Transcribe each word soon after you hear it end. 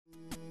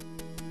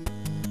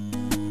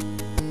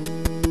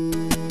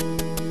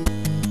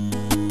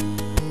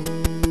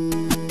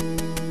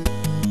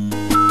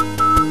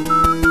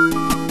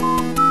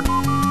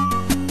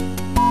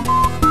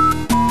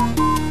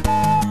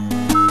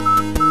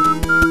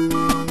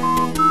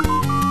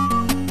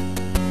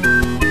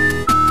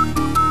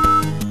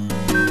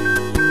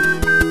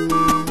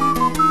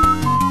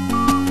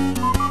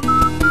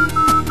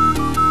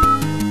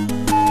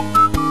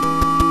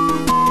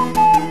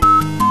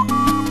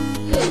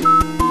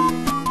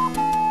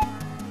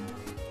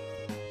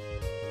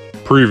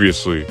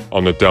Previously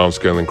on the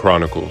Downscaling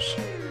Chronicles.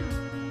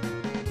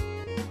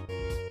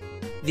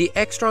 The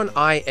Extron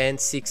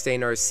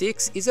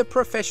IN1606 is a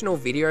professional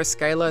video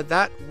scaler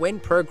that,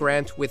 when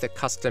programmed with a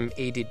custom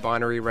EDID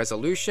binary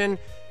resolution,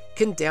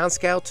 can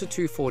downscale to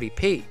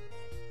 240p.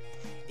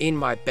 In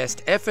my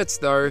best efforts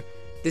though,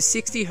 the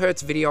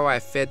 60Hz video I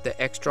fed the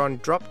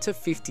Extron dropped to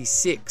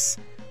 56,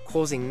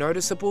 causing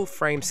noticeable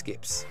frame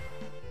skips.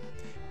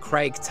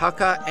 Craig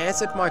Tucker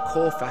answered my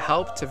call for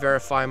help to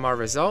verify my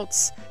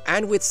results,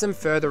 and with some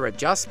further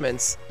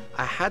adjustments,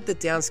 I had the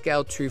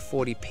downscaled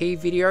 240p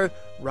video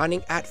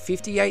running at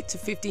 58 to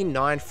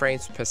 59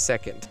 frames per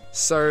second.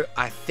 So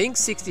I think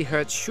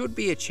 60Hz should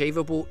be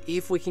achievable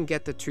if we can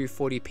get the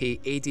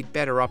 240p EDID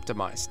better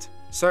optimized.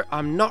 So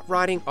I'm not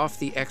writing off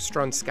the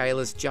Extron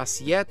scalers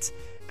just yet,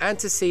 and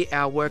to see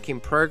our work in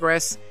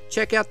progress,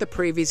 check out the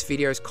previous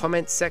video's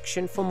comment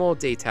section for more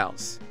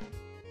details.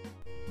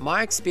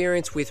 My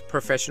experience with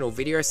professional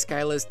video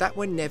scalers that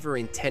were never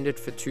intended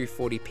for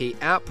 240p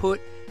output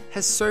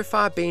has so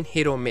far been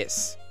hit or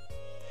miss.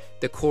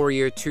 The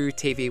Corio 2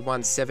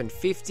 tvONE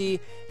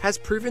 750 has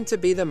proven to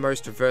be the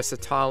most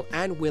versatile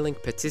and willing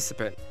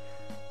participant,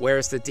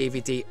 whereas the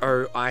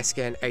DVD-O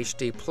iScan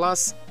HD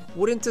Plus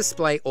wouldn't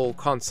display all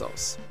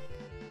consoles.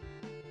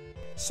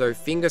 So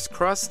fingers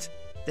crossed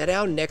that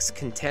our next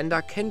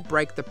contender can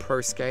break the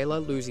Pro Scaler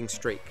losing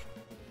streak.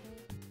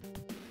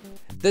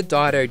 The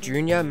DIDO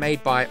Jr,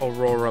 made by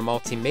Aurora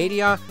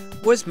Multimedia,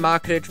 was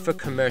marketed for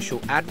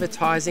commercial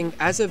advertising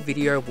as a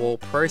video wall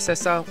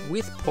processor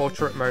with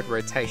portrait mode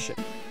rotation.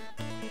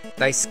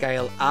 They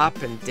scale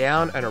up and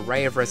down an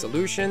array of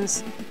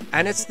resolutions,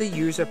 and it's the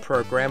user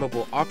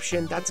programmable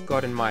option that's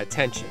gotten my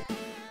attention.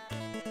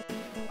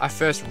 I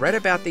first read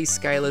about these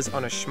scalers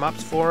on a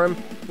Shmups forum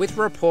with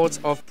reports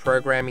of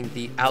programming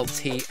the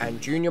LT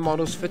and Junior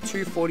models for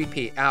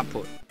 240p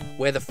output,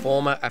 where the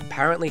former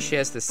apparently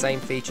shares the same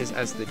features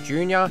as the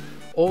Junior,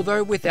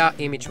 although without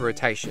image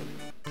rotation.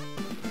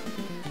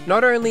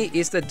 Not only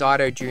is the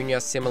DIDO Jr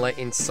similar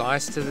in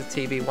size to the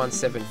tvONE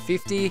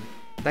 750,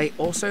 they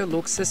also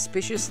look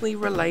suspiciously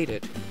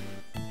related.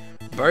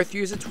 Both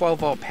use a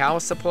 12V power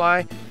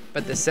supply,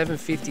 but the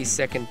 750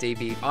 second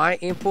DVI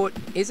input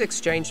is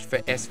exchanged for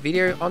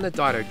S-video on the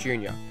DIDO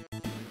Jr.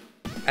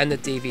 And the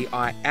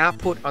DVI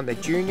output on the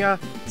Junior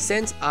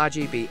sends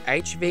RGB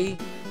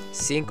HV,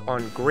 sync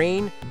on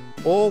green,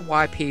 or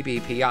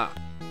YPBPR.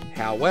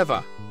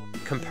 However,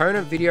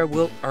 component video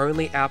will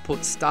only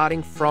output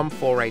starting from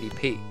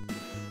 480p.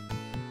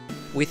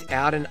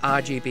 Without an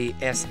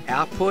RGB-S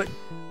output,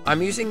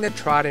 I'm using the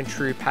tried and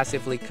true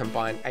passively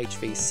combined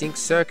HV sync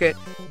circuit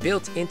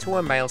built into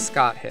a male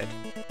SCART head.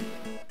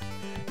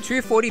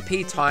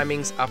 240p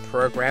timings are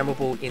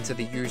programmable into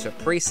the user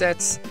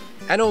presets,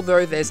 and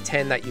although there's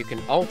 10 that you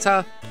can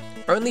alter,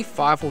 only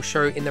 5 will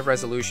show in the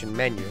resolution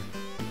menu.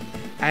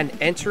 And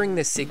entering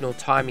the signal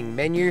timing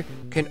menu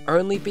can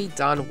only be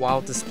done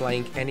while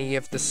displaying any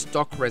of the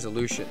stock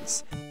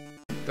resolutions.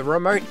 The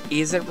remote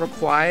isn't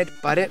required,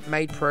 but it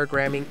made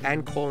programming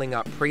and calling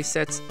up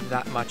presets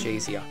that much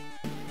easier.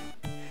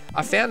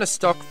 I found a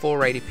stock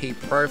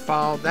 480p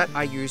profile that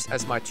I use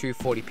as my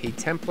 240p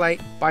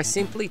template by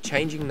simply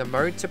changing the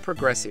mode to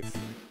progressive.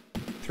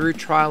 Through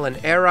trial and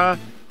error,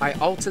 I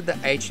altered the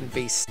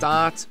H&V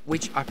start,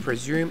 which I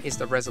presume is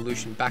the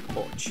resolution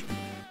backporch.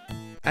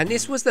 And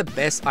this was the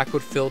best I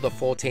could fill the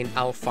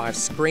 14:5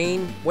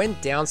 screen when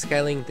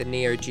downscaling the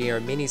Neo Geo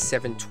Mini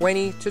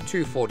 720 to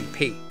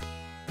 240p.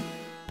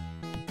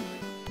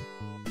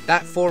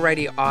 That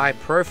 480i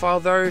profile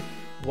though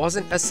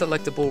wasn't a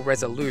selectable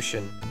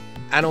resolution,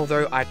 and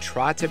although I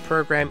tried to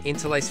program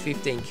interlace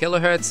 15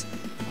 kHz,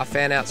 I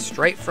found out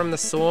straight from the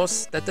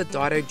source that the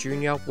DIDO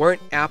Jr won't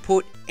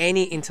output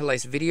any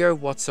interlace video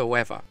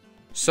whatsoever.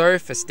 So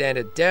for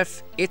standard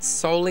def, it's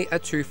solely a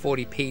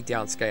 240p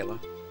downscaler.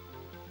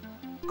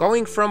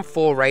 Going from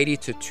 480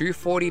 to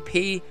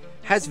 240p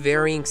has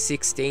varying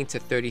 16 to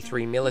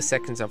 33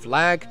 milliseconds of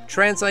lag,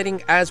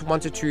 translating as 1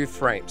 to 2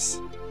 frames.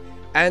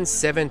 And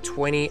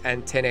 720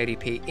 and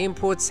 1080p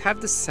inputs have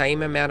the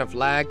same amount of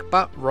lag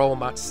but roll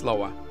much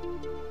slower.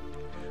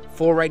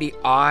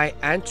 480i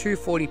and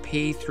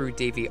 240p through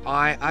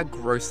DVI are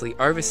grossly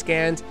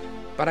overscanned,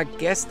 but I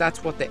guess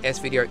that's what the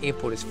S-video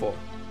input is for.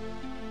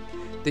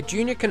 The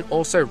Junior can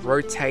also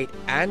rotate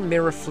and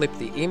mirror flip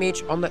the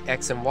image on the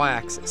X and Y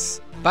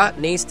axis, but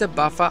needs to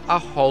buffer a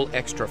whole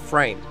extra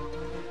frame,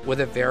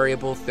 with a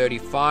variable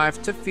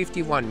 35 to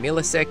 51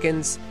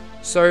 milliseconds,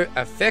 so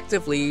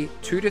effectively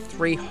 2 to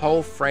 3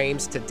 whole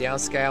frames to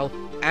downscale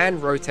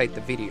and rotate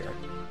the video.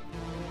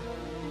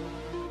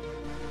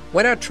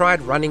 When I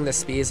tried running the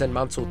Spears and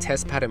Munsell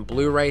test pattern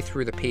Blu-ray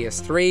through the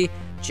PS3,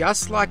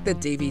 just like the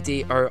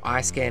DVD-O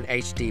iScan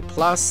HD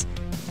Plus,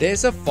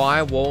 there's a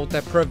firewall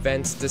that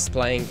prevents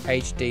displaying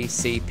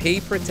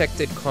HDCP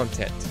protected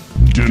content.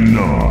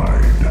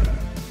 Denied.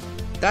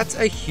 That's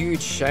a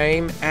huge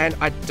shame, and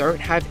I don't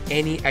have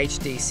any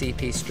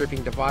HDCP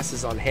stripping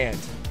devices on hand.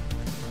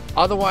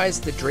 Otherwise,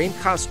 the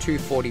Dreamcast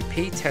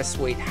 240p test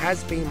suite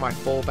has been my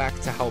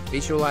fallback to help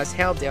visualize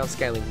how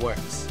downscaling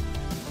works.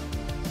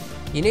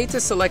 You need to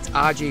select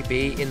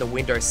RGB in the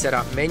Windows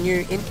Setup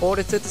menu in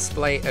order to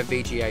display a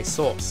VGA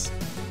source.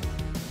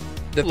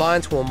 The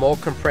lines were more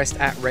compressed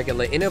at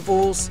regular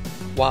intervals,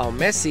 while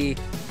messy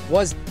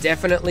was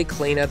definitely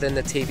cleaner than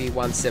the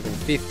tvONE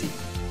 750.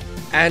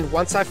 And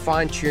once I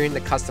fine-tuned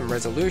the custom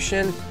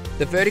resolution,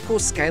 the vertical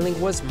scaling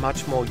was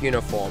much more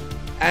uniform,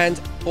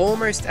 and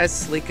almost as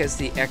slick as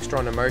the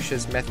Extron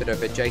Emosha's method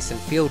of adjacent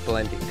field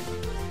blending,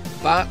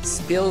 but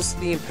spills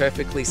the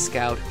imperfectly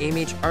scaled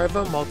image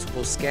over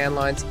multiple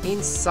scanlines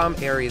in some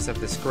areas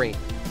of the screen.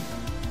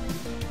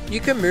 You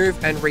can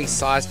move and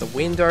resize the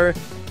window,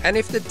 and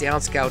if the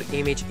downscaled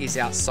image is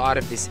outside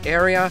of this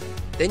area,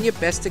 then you're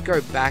best to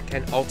go back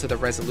and alter the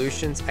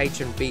resolution's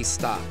H&V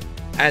star.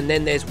 And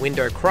then there's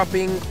window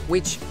cropping,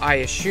 which I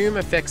assume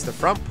affects the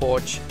front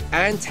porch,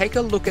 and take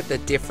a look at the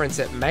difference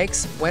it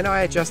makes when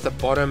I adjust the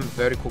bottom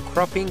vertical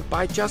cropping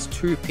by just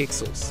 2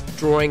 pixels,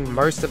 drawing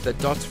most of the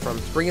dots from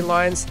 3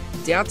 lines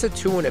down to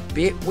 2 and a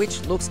bit,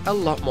 which looks a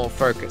lot more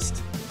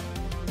focused.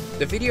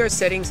 The video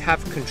settings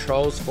have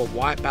controls for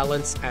white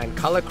balance and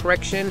color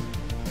correction,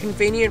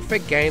 convenient for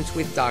games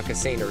with darker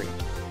scenery.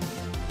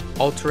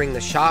 Altering the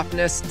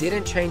sharpness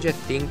didn't change a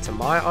thing to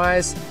my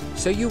eyes,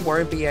 so you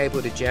won't be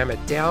able to jam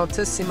it down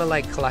to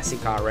simulate classic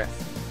RF.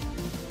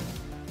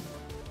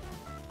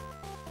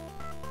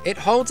 It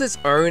holds its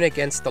own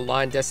against the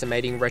line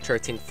decimating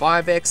RetroTint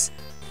 5X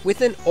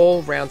with an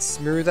all-round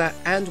smoother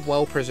and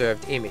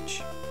well-preserved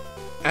image.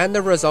 And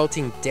the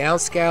resulting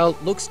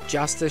downscale looks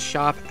just as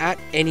sharp at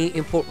any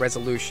input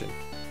resolution.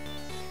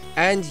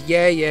 And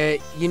yeah,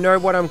 you know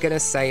what I'm gonna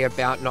say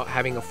about not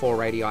having a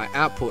 480i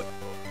output.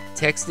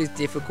 Text is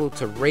difficult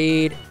to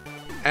read,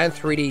 and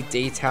 3D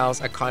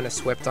details are kinda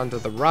swept under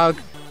the rug,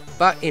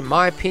 but in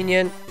my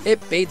opinion,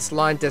 it beats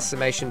line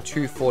decimation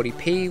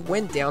 240p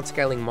when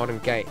downscaling modern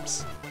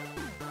games.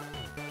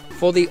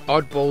 For the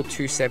oddball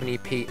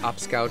 270p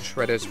upscaled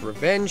shredder's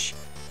revenge,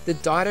 the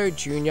DIDO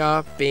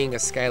Jr, being a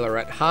scaler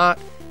at heart,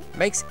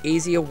 makes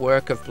easier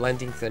work of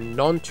blending the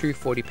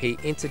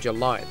non-240p integer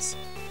lines.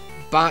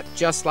 But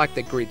just like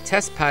the grid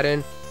test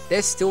pattern,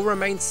 there still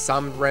remains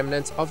some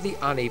remnants of the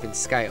uneven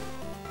scale.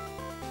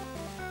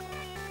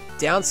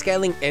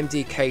 Downscaling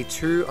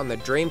MDK2 on the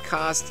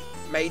Dreamcast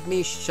made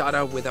me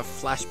shudder with a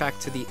flashback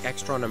to the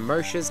Extron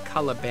Emosha's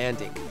color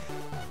banding,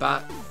 but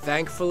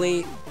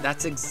thankfully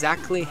that's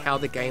exactly how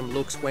the game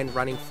looks when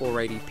running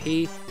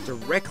 480p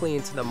directly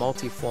into the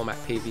multi-format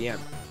PVM.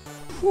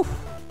 Whew.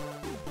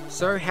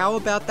 So how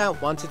about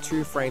that 1 to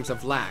 2 frames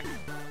of lag?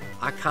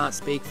 I can't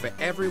speak for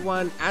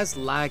everyone, as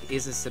lag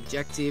is a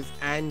subjective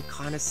and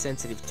kinda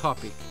sensitive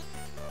topic.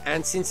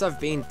 And since I've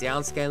been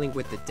downscaling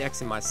with the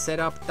decks in my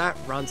setup that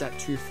runs at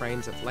 2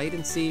 frames of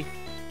latency,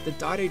 the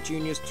DIDO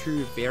Jr.'s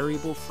 2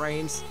 variable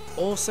frames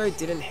also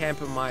didn't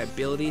hamper my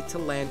ability to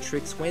land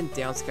tricks when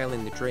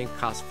downscaling the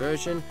Dreamcast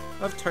version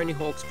of Tony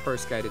Hawk's Pro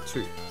Skater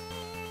 2.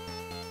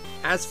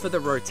 As for the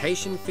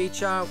rotation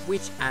feature,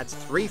 which adds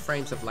 3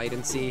 frames of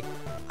latency,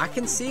 I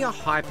can see a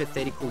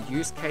hypothetical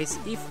use case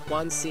if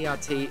one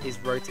CRT is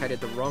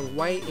rotated the wrong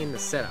way in the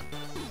setup.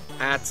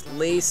 At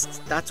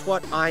least, that's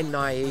what I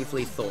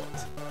naively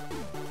thought.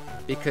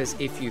 Because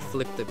if you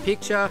flip the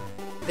picture,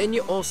 then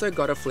you also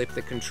gotta flip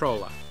the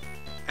controller.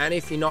 And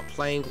if you're not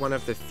playing one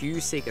of the few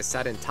Sega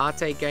Saturn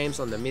Tate games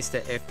on the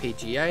Mr.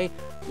 FPGA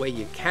where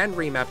you can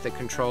remap the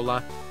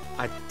controller,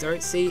 I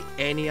don't see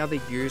any other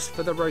use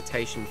for the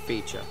rotation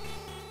feature.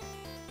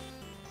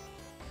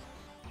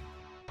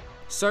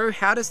 So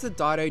how does the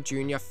DIDO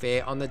Jr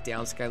fare on the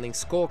downscaling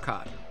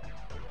scorecard?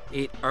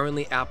 It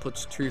only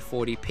outputs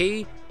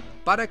 240p,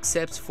 but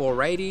accepts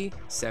 480,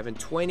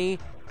 720,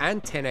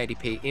 and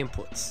 1080p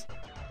inputs.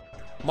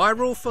 My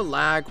rule for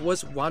lag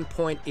was 1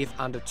 point if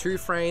under 2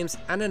 frames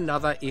and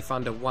another if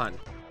under 1.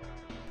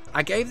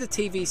 I gave the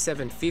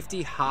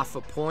TV750 half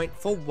a point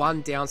for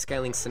one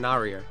downscaling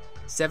scenario,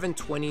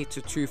 720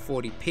 to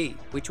 240p,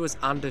 which was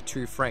under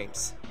 2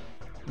 frames.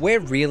 We're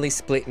really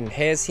splitting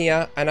hairs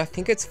here, and I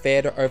think it's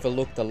fair to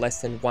overlook the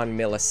less than 1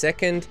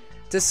 millisecond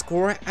to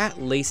score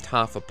at least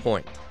half a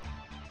point.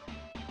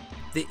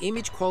 The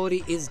image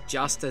quality is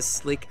just as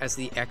slick as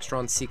the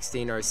Extron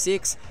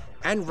 1606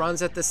 and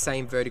runs at the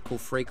same vertical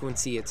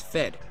frequency it's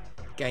fed,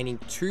 gaining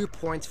 2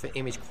 points for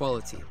image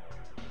quality.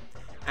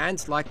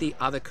 And like the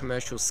other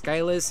commercial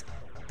scalers,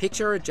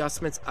 picture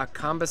adjustments are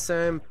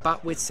cumbersome,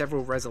 but with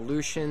several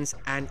resolutions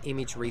and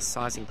image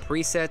resizing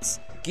presets,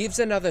 gives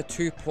another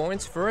 2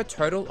 points for a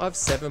total of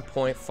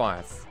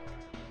 7.5.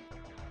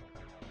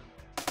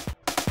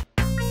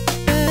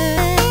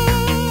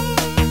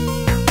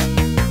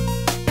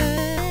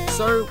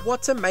 So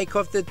what to make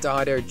of the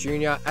DIDO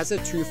Jr as a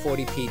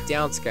 240p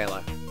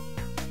downscaler?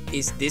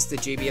 Is this the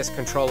GBS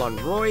control on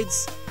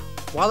roids?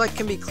 While it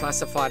can be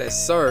classified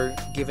as so,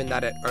 given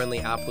that it only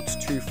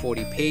outputs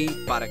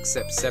 240p but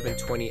accepts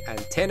 720 and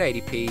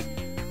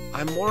 1080p,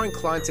 I'm more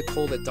inclined to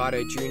call the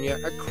DIDO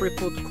Jr a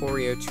crippled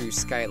Corio 2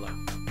 scaler.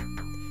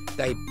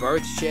 They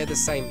both share the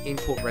same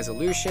input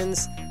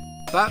resolutions,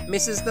 but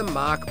misses the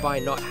mark by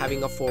not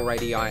having a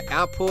 480i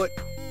output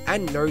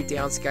and no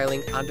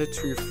downscaling under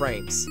 2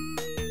 frames.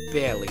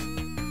 Barely.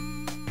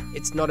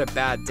 It's not a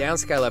bad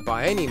downscaler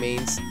by any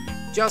means,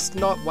 just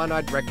not one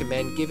I'd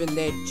recommend given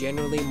they're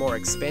generally more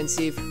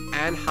expensive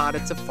and harder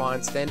to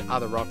find than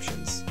other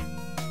options.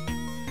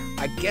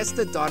 I guess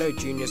the DIDO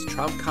Jr.'s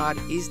trump card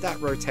is that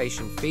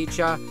rotation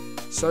feature,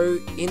 so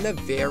in the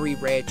very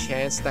rare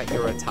chance that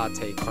you're a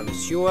Tate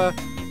connoisseur,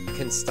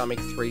 can stomach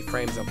 3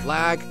 frames of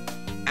lag,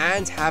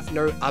 and have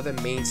no other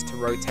means to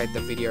rotate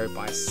the video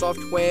by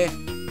software,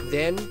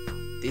 then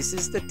this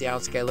is the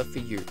downscaler for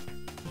you.